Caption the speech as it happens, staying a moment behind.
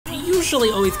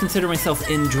usually always consider myself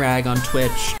in drag on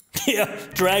Twitch. Yeah,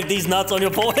 drag these nuts on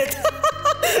your forehead.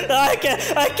 I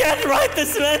can't write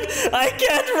this, man. I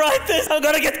can't write this. I'm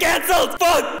gonna get cancelled.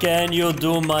 Fuck. Can you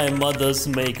do my mother's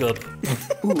makeup?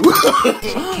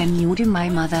 Can you do my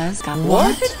mother's makeup?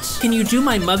 What? Can you do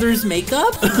my mother's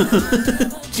makeup?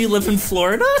 Do you live in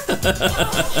Florida?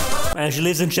 And she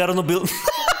lives in Chernobyl.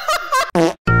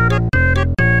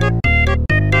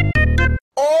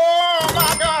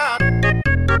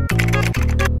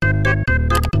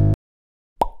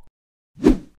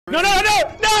 No, no, no,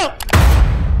 no!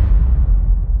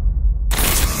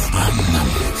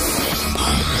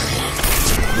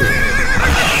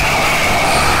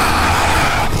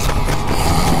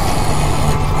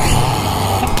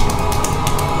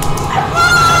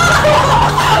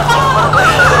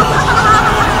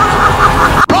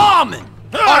 Ramen!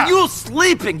 Are you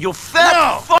sleeping, you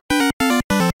fat fuck?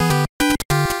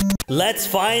 Let's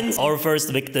find our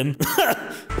first victim.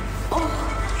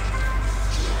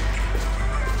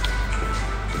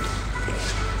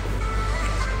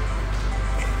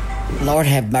 Lord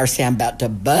have mercy, I'm about to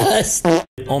bust.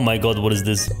 Oh my god, what is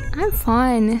this? I'm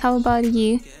fine. How about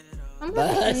you? I'm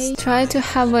Bust. Try to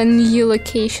have a new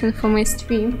location for my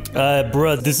stream.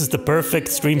 Bruh, this is the perfect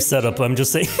stream setup, I'm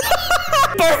just saying.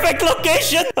 Perfect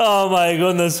location! Oh my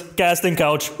goodness, casting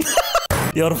couch.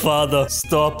 Your father,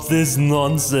 stop this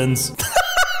nonsense.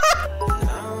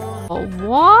 Oh,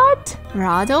 what?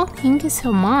 Rado, thank you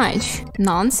so much.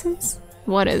 Nonsense?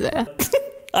 What is it?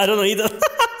 I don't know either.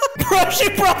 Bro, she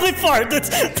probably farted.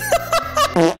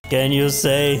 Can you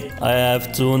say I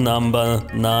have 2 number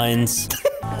 9s?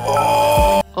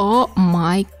 Oh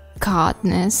my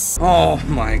godness. Oh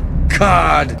my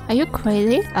god! Are you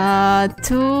crazy?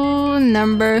 2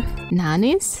 number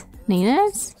nannies?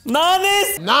 Ninas?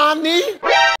 Nanis? Nani?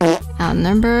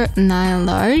 Number 9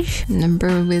 large,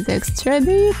 number with extra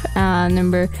beef,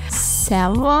 number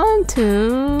 7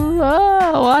 to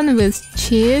 1 with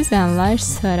cheese and large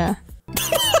soda.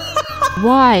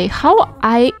 Why? How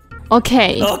I...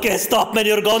 Okay. Okay, stop, man.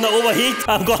 You're gonna overheat.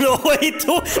 I'm gonna overheat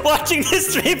too. Watching this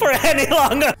stream for any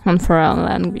longer. On foreign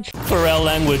language. Pharrell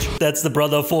language. That's the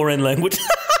brother of foreign language.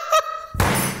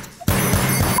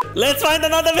 Let's find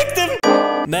another victim.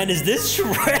 Man, is this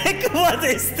Shrek? What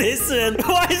is this, man?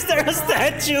 Why is there a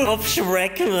statue of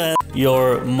Shrek, man?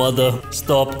 Your mother,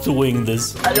 stop doing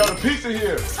this. I got a pizza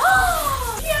here.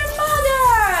 Your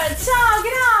mother! Ciao,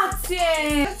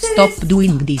 grazie! Stop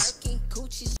doing this.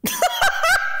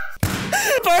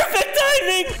 Perfect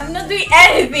timing! I'm not doing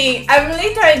anything! I'm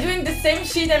literally doing the same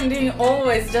shit I'm doing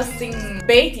always, just in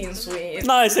baking suite.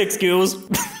 Nice excuse.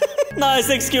 Nice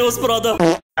excuse, brother.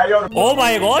 Oh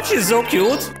my god, she's so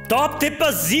cute. Top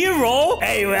tipper 0.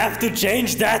 Hey, you have to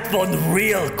change that one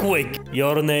real quick.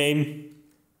 Your name.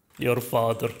 Your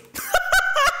father.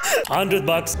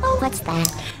 $100. Oh, what's that?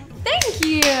 Thank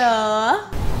you!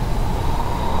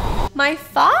 My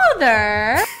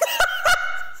father?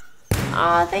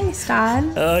 Aw, thanks, Dad.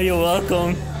 Oh, you're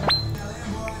welcome.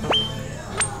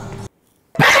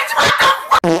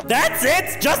 That's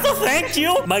it? Just a thank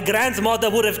you? My grandmother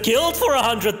would have killed for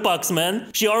 $100, man.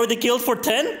 She already killed for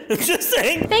 10? Just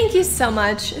saying. Thank you so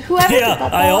much. Whoever did Yeah,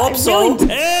 that, I hope so. really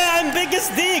Hey, I'm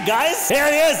Biggest D, guys. Here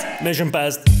he is. Mission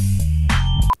passed.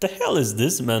 The hell is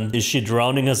this, man? Is she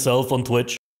drowning herself on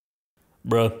Twitch?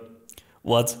 Bruh.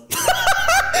 What?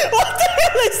 What the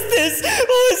hell is this?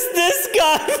 Who is this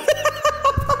guy?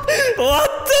 What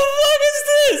the fuck is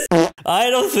this? I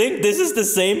don't think this is the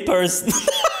same person.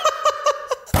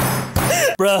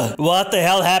 Bruh, what the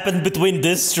hell happened between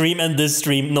this stream and this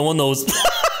stream? No one knows.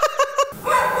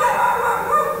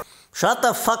 Shut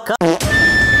the fuck up.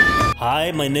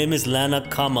 Hi, my name is Lana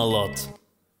Kamalot.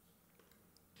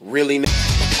 Really?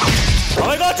 Oh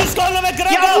my god, she's calling me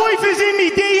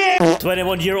McGregor!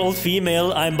 21-year-old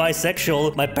female, I'm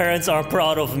bisexual. My parents are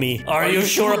proud of me. Are you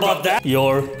sure about that?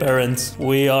 Your parents.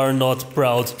 We are not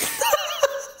proud.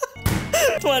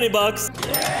 $20.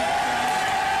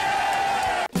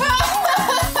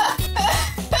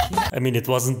 I mean, it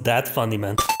wasn't that funny,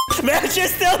 man. Man,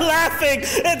 she's still laughing!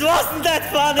 It wasn't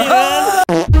that funny, man!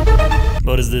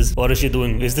 What is this? What is she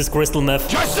doing? Is this crystal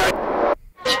meth?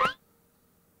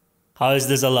 How is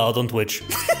this allowed on Twitch?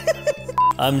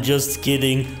 I'm just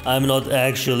kidding. I'm not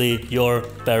actually your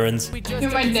parents.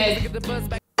 You're my dad.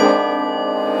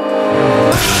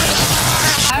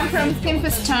 I'm from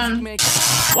Kyrgyzstan.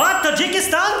 What?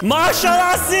 Tajikistan?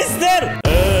 Mashallah, sister!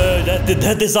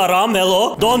 That is haram,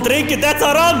 hello? Don't drink it, that's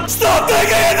haram! Stop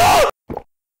drinking it, no!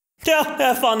 Yeah,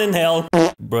 have fun in hell.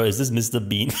 Bro, is this Mr.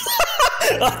 Bean?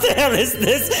 What the hell is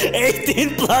this?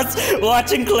 18 plus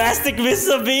watching classic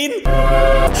Mr. Bean?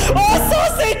 Oh,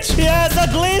 sausage! Yes, a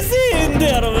glizzy!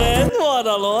 there, man. What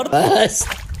a lord. Bust.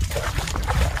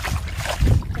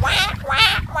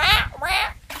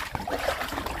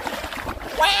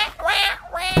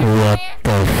 What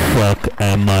the fuck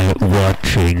am I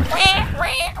watching?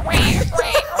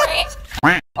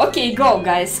 Okay, go,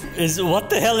 guys. What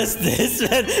the hell is this,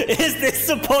 man? Is this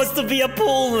supposed to be a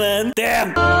pool, man?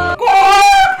 Damn.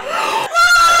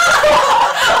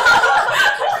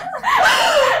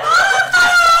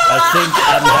 I think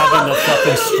I'm having a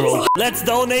fucking stroke. Let's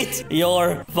donate.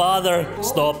 Your father,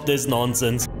 stop this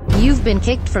nonsense. You've been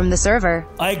kicked from the server.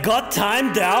 I got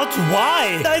timed out?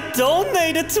 Why? I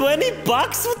donated 20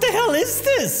 bucks? What the hell is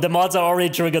this? The mods are already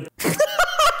triggered.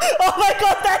 Oh my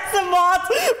god, that's the mod!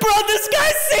 Bro, this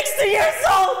guy's 60 years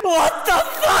old! What the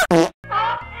fuck?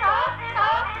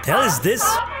 The hell is this?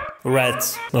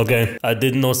 Rats. Okay, I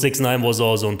didn't know 6ix9ine was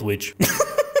also on Twitch. What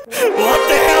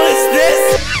the hell is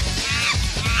this?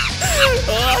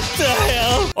 What the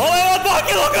hell? Oh my god,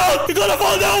 Monkey, look out! You're gonna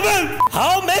fall down, man!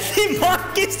 How many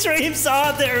Monkey streams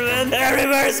are there, man?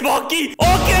 Everywhere is Monkey!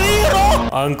 Oh, kill hero!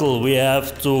 Uncle, we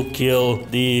have to kill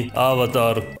the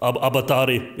avatar.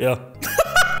 Avatari, yeah.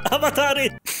 Avatari!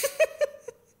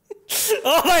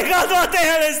 Oh my god, what the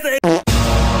hell is this?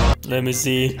 Let me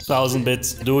see. 1000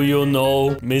 bits. Do you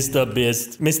know Mr.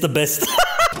 Beast? Mr. Best.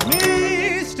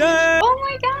 Oh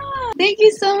my god! Thank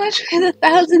you so much for the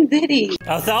 1,000 biddies.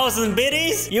 1,000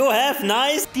 biddies? You have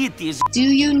nice titties. Do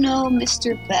you know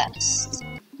Mr. Best?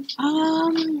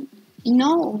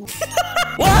 No.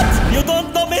 What? You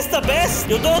don't know Mr. Best?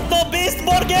 You don't know Beast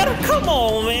Burger? Come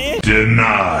on, man.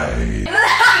 Denied.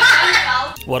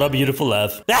 What a beautiful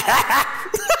laugh.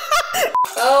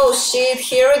 Oh shit,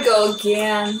 here we go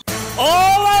again.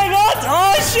 Oh my god!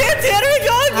 Oh shit, here we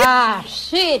go again! Ah,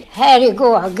 shit. Here you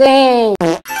go again.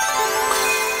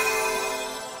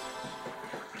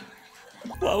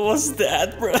 What was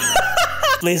that, bro?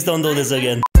 Please don't do this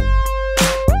again.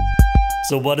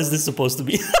 So what is this supposed to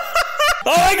be?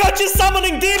 Oh my god, she's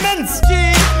summoning demons!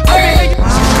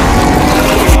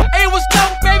 Hey, what's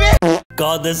up, baby?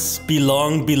 Goddess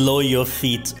belong below your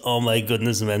feet. Oh my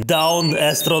goodness, man. Down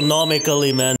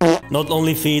astronomically, man. Not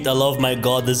only feet, I love my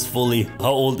goddess fully.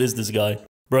 How old is this guy?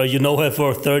 Bro, you know her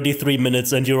for 33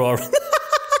 minutes and you are...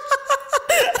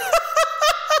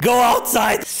 Go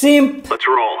outside! Simp! Let's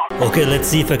roll. Okay, let's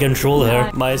see if I can troll her.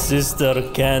 My sister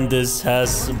Candice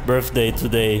has birthday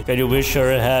today. Can you wish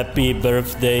her a happy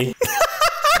birthday?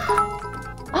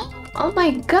 Oh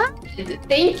my god.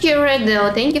 Thank you,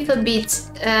 Redo. Thank you for beats.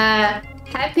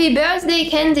 Happy birthday,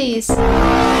 Candice.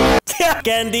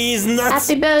 Candy is nuts.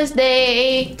 Happy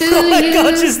birthday to you. Oh my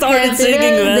god, she started Happy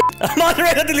singing, man. birthday.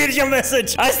 Moderator deleted your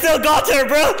message. I still got her,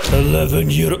 bro.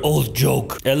 11-year-old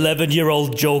joke.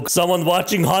 11-year-old joke. Someone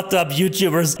watching hot tub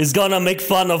YouTubers is gonna make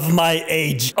fun of my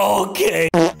age. Okay.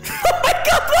 Oh my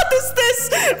god, what is this,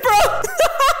 bro?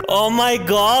 Oh my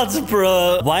god,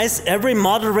 bro. Why is every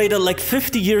moderator like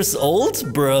 50 years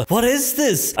old, bro? What is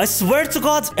this? I swear to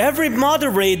god, every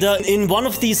moderator in one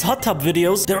of these hot tub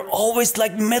videos, they're always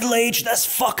like middle-aged as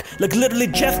fuck. Like literally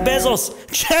Jeff Bezos.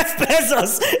 Jeff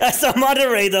Bezos as a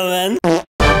moderator, man.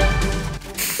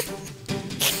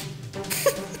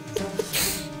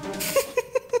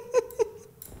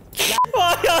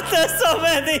 Oh my god, there's so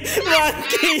many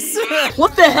monkeys, man.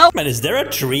 What the hell? Man, is there a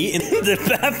tree in the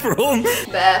bathroom?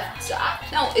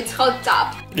 Bathtub. No, it's hot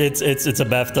tub. It's a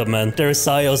bathtub, man. There's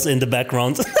Sios in the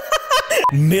background.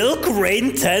 Milk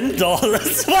Rain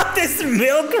 $10. What is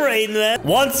Milk Rain, man?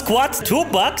 One squat,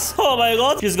 $2. Oh my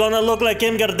god, she's gonna look like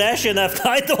Kim Kardashian after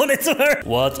I donate to her.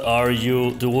 What are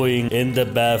you doing in the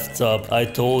bathtub? I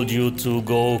told you to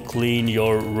go clean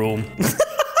your room.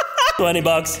 20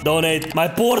 bucks, donate. My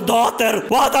poor daughter,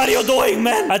 what are you doing,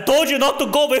 man? I told you not to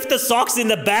go with the socks in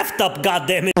the bathtub,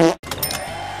 goddammit.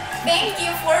 Thank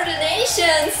you for the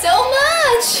donation so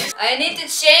much. I need to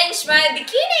change my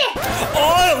bikini.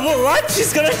 Oh, what?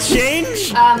 She's gonna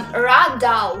change?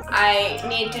 Radal, I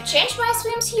need to change my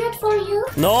swimsuit for you.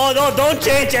 No, don't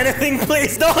change anything,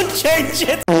 please. Don't change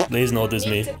it. Please notice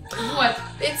me. What?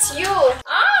 It's you.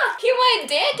 Ah, you're my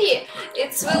daddy.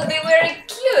 It will be very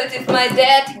cute if my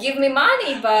dad give me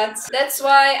money, but that's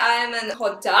why I'm in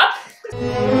hot tub.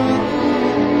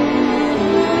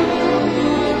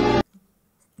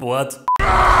 What?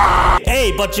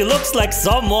 Hey, but she looks like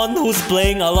someone who's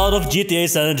playing a lot of GTA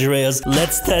San Andreas.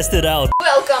 Let's test it out.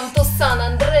 Welcome to San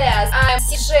Andreas. I'm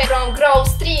CJ from Grove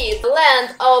Street,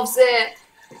 land of the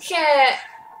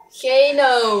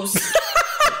Hanos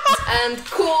and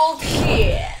cool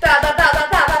hair.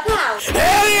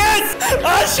 Hell yes!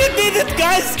 Ah, she did it,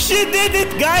 guys! She did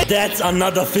it, guys! That's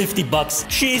another 50 bucks.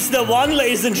 She's the one,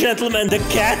 ladies and gentlemen, the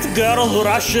cat girl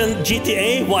Russian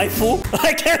GTA waifu.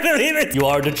 I can't believe it. You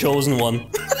are the chosen one.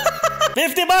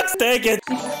 50 bucks, take it.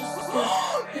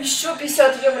 Еще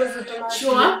 50 евро за донат.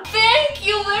 Thank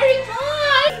you very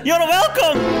much. You're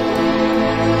welcome.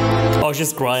 Oh,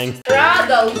 she's crying.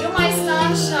 Radal, you my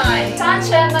sunshine.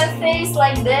 Sunshine my face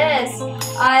like this.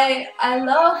 I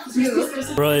love you.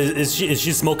 Bro, is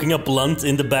she smoking a blunt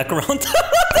in the background? What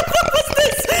the fuck was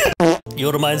this?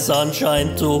 You're my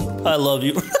sunshine too. I love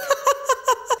you.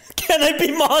 Can I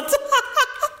be mod?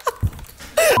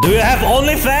 Do you have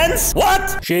OnlyFans?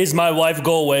 What? She's my wife.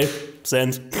 Go away.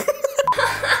 Send.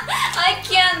 I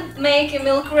can't make a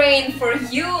milk rain for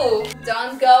you.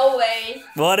 Don't go away.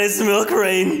 What is milk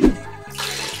rain?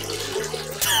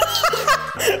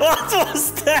 What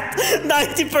was that?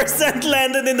 90%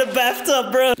 landed in the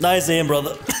bathtub, bro. Nice aim,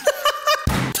 brother.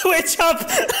 Twitch up.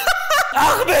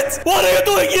 Ahmed, what are you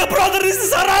doing here, brother? This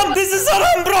is haram. This is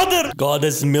haram, brother.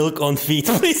 Goddess milk on feet,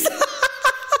 please.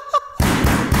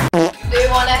 Do you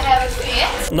wanna have a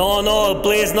feet? No,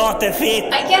 please, not the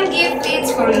feet. I can give feet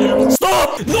for you.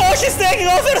 Stop! No, she's taking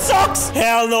off her socks!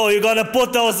 Hell no, you're gonna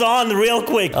put those on real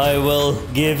quick. I will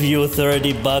give you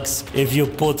 30 bucks if you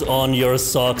put on your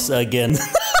socks again.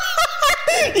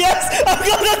 Yes, I'm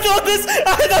gonna do this!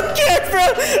 I don't care, bro!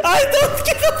 I don't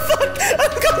give a fuck!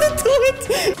 I'm gonna do it!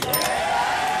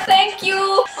 Thank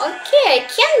you. Okay, I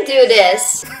can do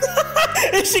this.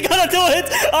 Is she gonna do it?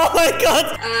 Oh my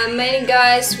god! Many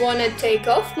guys wanna take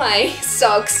off my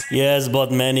socks. Yes,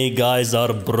 but many guys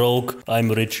are broke. I'm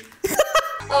rich.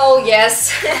 Oh,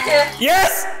 yes.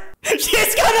 Yes!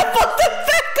 She's gonna put them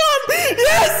back on!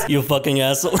 Yes! You fucking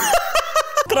asshole.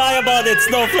 Cry about it,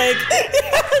 Snowflake.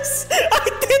 Yes! I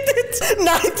did it!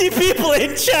 90 people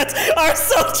in chat are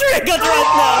so triggered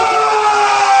right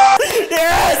now.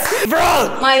 Yes!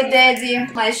 Bro! My daddy,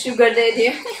 my sugar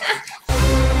daddy.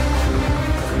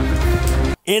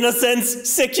 Innocence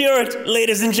secured,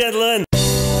 ladies and gentlemen.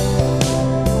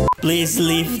 Please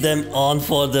leave them on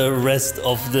for the rest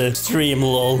of the stream,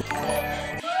 lol.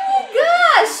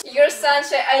 Gosh! Your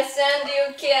sunshine, I send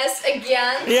you kiss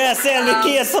again. Yeah, send the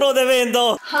kiss through the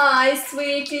window. Hi,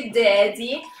 sweetie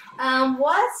daddy.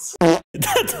 What?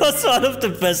 That was one of the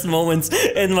best moments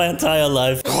in my entire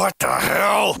life. What the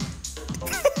hell?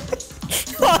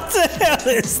 What the hell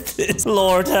is this?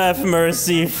 Lord have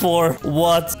mercy for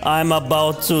what I'm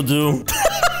about to do.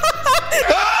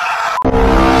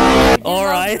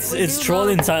 Alright, it's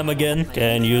trolling time again.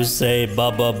 Can you say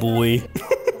Baba Booey?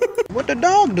 What the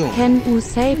dog doing? Can you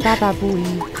say Baba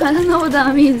Booey? I don't know what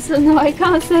that means, so no, I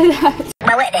can't say that.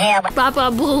 What the hell?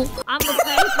 Baba Boo. I'm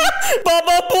offensive.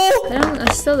 Baba Boo!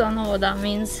 I still don't know what that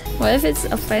means. What if it's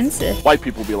offensive? White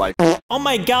people be like, Oh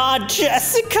my god,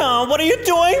 Jessica! What are you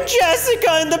doing,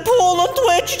 Jessica, in the pool on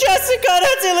Twitch? Jessica,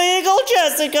 that's illegal,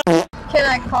 Jessica! Can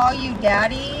I call you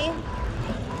daddy?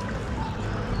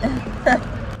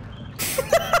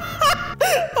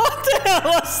 What the hell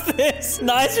was this?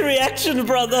 Nice reaction,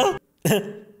 brother.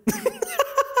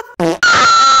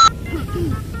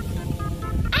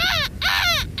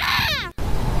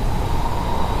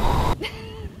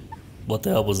 What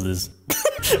the hell was this?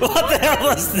 What the hell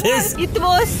was this? It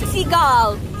was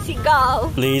seagull. Seagull.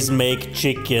 Please make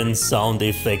chicken sound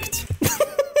effect.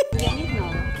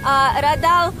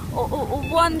 Radal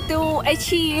want to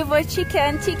achieve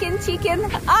chicken.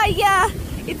 Ah, yeah.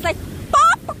 It's like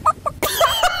pop.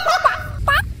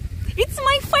 It's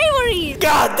my favorite.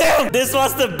 God damn! This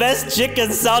was the best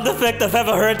chicken sound effect I've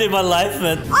ever heard in my life,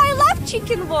 man. I love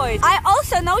chicken voice. I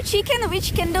also know chicken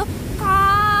which can do.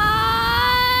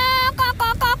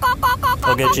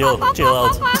 Okay, chill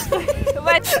out.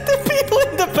 But The people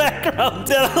in the background,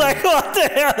 they're like, what the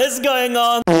hell is going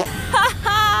on?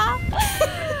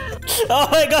 Oh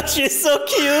my god, she's so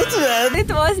cute, man.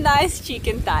 it was nice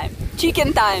chicken time.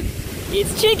 Chicken time.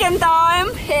 It's chicken time.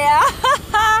 Yeah.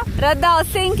 Radal,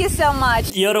 thank you so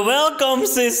much. You're welcome,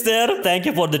 sister. Thank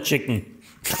you for the chicken.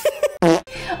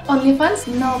 OnlyFans?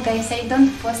 No, guys, I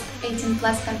don't post 18+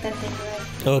 content anywhere.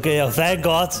 Okay, thank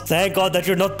God. Thank God that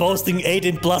you're not posting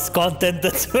 18+ content.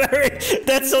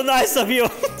 That's so nice of you.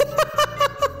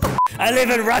 I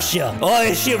live in Russia. Oh,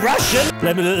 is she Russian?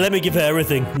 Let me give her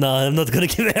everything. No, I'm not gonna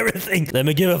give her everything. Let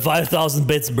me give her 5,000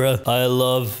 bits, bro. I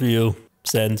love you.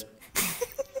 Send.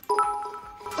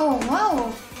 Oh,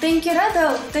 wow. Thank you,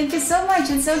 Radal. Thank you so much.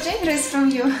 It's so generous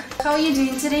from you. How are you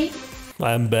doing today?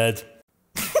 I'm bad.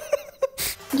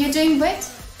 You're doing bad?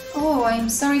 Oh, I'm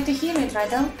sorry to hear it,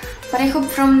 Radal. But I hope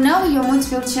from now your mood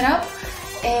will cheer up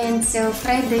and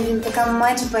Friday will become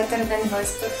much better than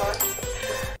was before.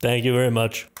 Thank you very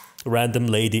much. Random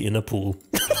lady in a pool.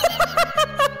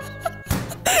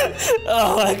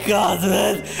 Oh my god,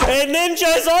 man. Hey,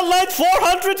 Ninja is online,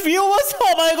 400 viewers.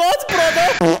 Oh my god,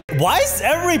 brother. Why is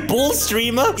every bull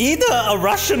streamer either a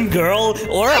Russian girl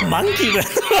or a monkey, man?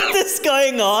 What is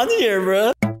going on here,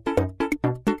 bro?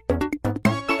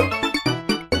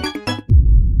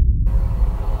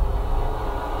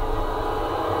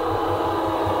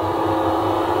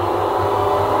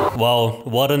 Wow,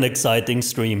 what an exciting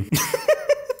stream.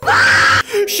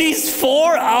 She's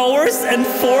 4 hours and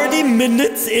 40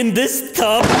 minutes in this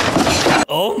tub.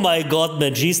 Oh my god,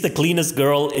 man. She's the cleanest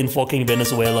girl in fucking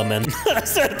Venezuela, man. I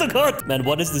swear to god. Man,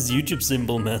 what is this YouTube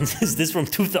symbol, man? Is this from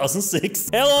 2006?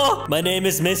 Hello, my name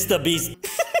is Mr. Beast.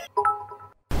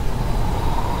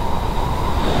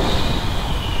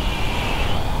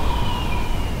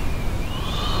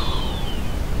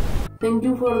 Thank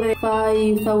you for the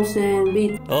 5,000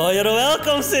 bits. Oh, you're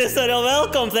welcome, sister. You're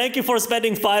welcome. Thank you for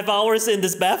spending 5 hours in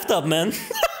this bathtub, man.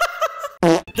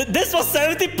 This was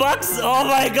 70 bucks? Oh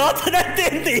my god, I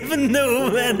didn't even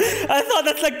know, man. I thought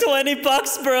that's like 20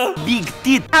 bucks, bro. Big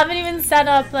tit. I haven't even set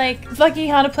up, like, fucking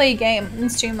how to play a game in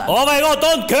Streamlabs. Oh my god,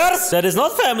 don't curse! That is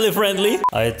not family friendly.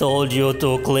 I told you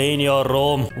to clean your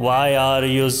room. Why are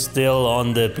you still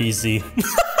on the PC?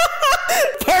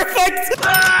 Perfect!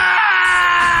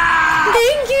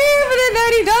 Thank you for the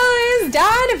 $30,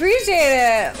 Dad. Appreciate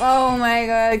it. Oh my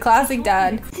god, classic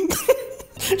dad.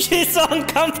 She's so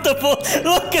uncomfortable.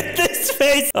 Look at this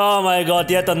face. Oh my god,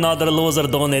 yet another loser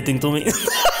donating to me.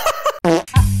 Thank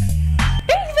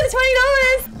you for the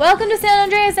 $20. Welcome to San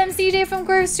Andreas. I'm CJ from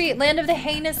Grove Street, land of the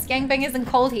heinous gangbangers and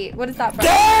cold heat. What is that from?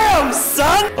 Damn,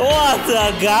 son! What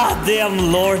a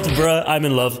goddamn lord, bruh. I'm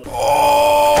in love.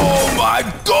 Oh my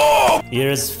god!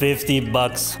 Here's 50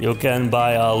 bucks. You can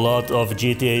buy a lot of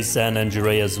GTA San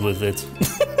Andreas with it.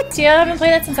 See, I haven't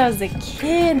played that since I was a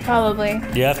kid, probably.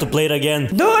 You have to play it again.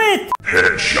 Do it!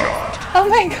 Headshot. Oh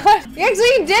my god. You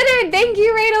actually did it! Thank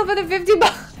you, Rado, for the 50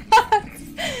 bucks.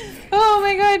 Oh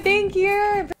my god, thank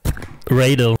you.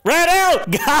 Radel. Radel!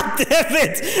 God damn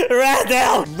it!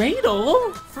 Radel!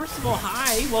 Radel? First of all,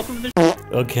 hi. Welcome to the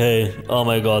Okay. Oh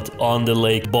my god. On the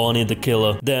lake. Bonnie the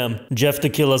Killer. Damn. Jeff the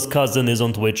Killer's cousin is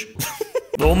on Twitch.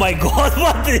 Oh my god,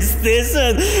 what is this?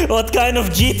 And what kind of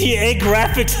GTA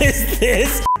graphics is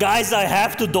this? Guys, I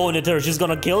have to donate her. She's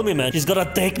gonna kill me, man. She's gonna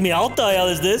take me out. The hell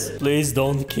is this? Please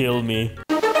don't kill me.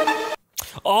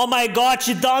 Oh my god,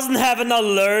 she doesn't have an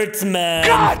alert, man.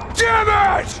 God damn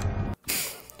it!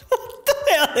 What the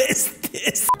hell is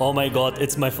this? Oh my god,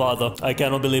 it's my father. I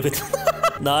cannot believe it.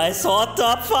 Nice hot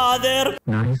tub, father.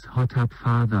 Nice hot tub,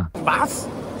 father. Was?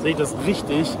 Seht das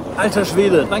richtig? Alter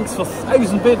Schwede, thanks for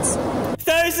 1,000 bits.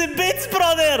 1,000 bits,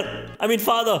 brother! I mean,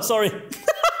 father, sorry.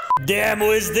 Damn,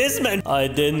 who is this, man? I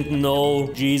didn't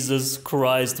know Jesus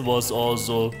Christ was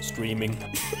also streaming.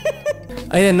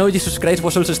 I didn't know Jesus Christ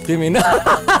was also streaming.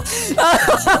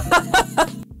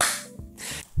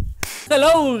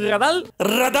 Hello, Radal.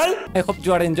 Radal? I hope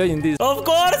you are enjoying this. Of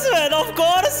course, man, of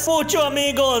course. Mucho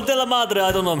amigo de la madre.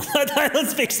 I don't know. I don't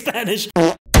speak Spanish.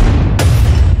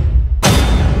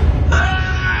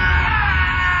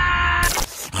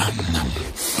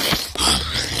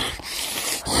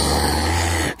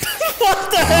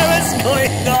 What the hell is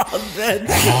going on, man?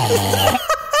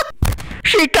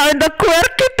 She kinda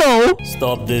quirky though.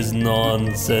 Stop this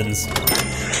nonsense.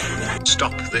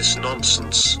 Stop this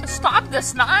nonsense. Stop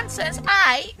this nonsense.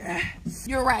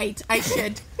 You're right. I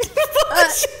should.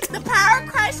 The power of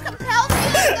Christ compels me.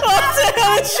 What the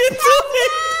hell is she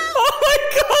doing? Oh my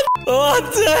god.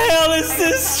 What the hell is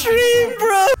this stream,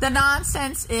 bro? The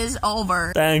nonsense is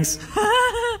over. Thanks.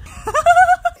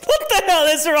 What the hell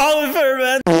is wrong with her,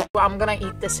 man? I'm gonna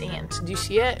eat this ant. Do you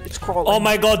see it? It's crawling. Oh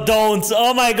my god, don't.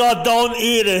 Oh my god, don't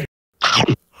eat it.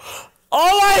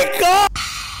 Oh my god.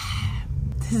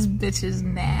 This bitch is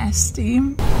nasty.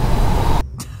 What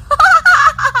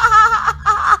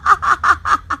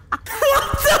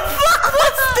the fuck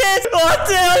was this? What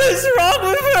the hell is wrong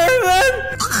with her, man?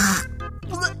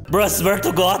 Bruh, swear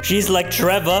to god, she's like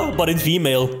Trevor, but in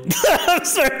female. I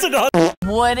swear to god.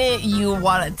 Wouldn't you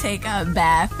want to take a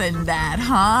bath in that,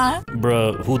 huh?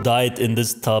 Bruh, who died in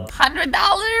this tub? $100?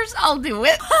 I'll do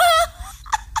it.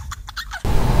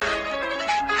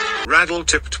 Radel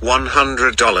tipped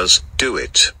 $100. Do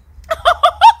it.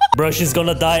 Bro, she's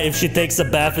gonna die if she takes a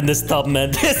bath in this tub,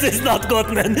 man. This is not good,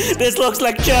 man. This looks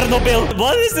like Chernobyl.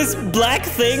 What is this black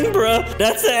thing, bro?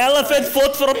 That's the elephant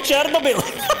foot from Chernobyl.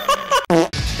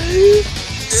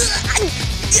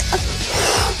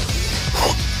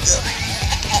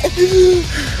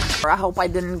 I hope I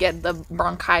didn't get the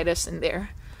bronchitis in there.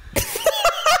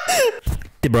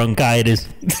 The bronchitis.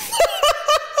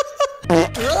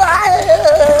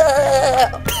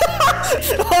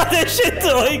 What is she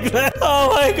doing, man?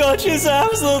 Oh my god, she's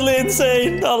absolutely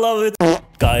insane. I love it.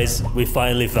 Guys, we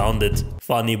finally found it.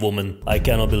 Funny woman. I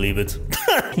cannot believe it.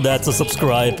 That's a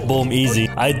subscribe. Boom, easy.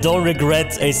 I don't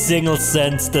regret a single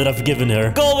cent that I've given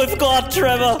her. Go with God,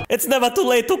 Trevor. It's never too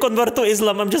late to convert to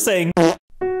Islam, I'm just saying.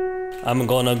 I'm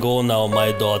gonna go now,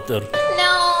 my daughter.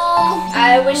 No.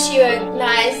 I wish you a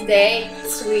nice day,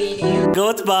 sweetie.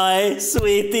 Goodbye,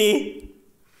 sweetie.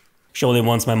 She only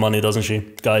wants my money, doesn't she?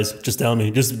 Guys, just tell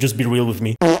me. Just be real with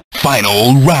me.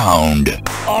 Final round.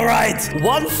 Alright,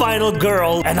 one final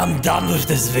girl, and I'm done with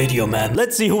this video, man.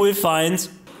 Let's see who we find.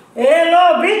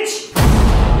 Hello, bitch!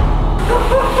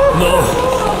 No,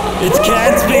 it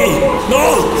can't be.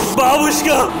 No,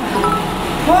 Babushka!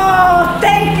 Oh,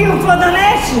 thank you for the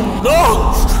donation!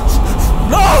 No!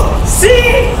 No!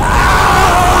 See?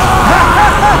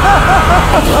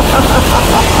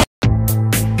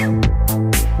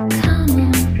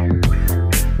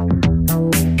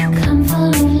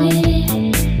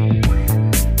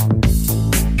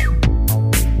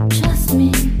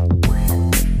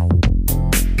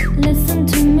 Listen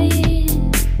to me.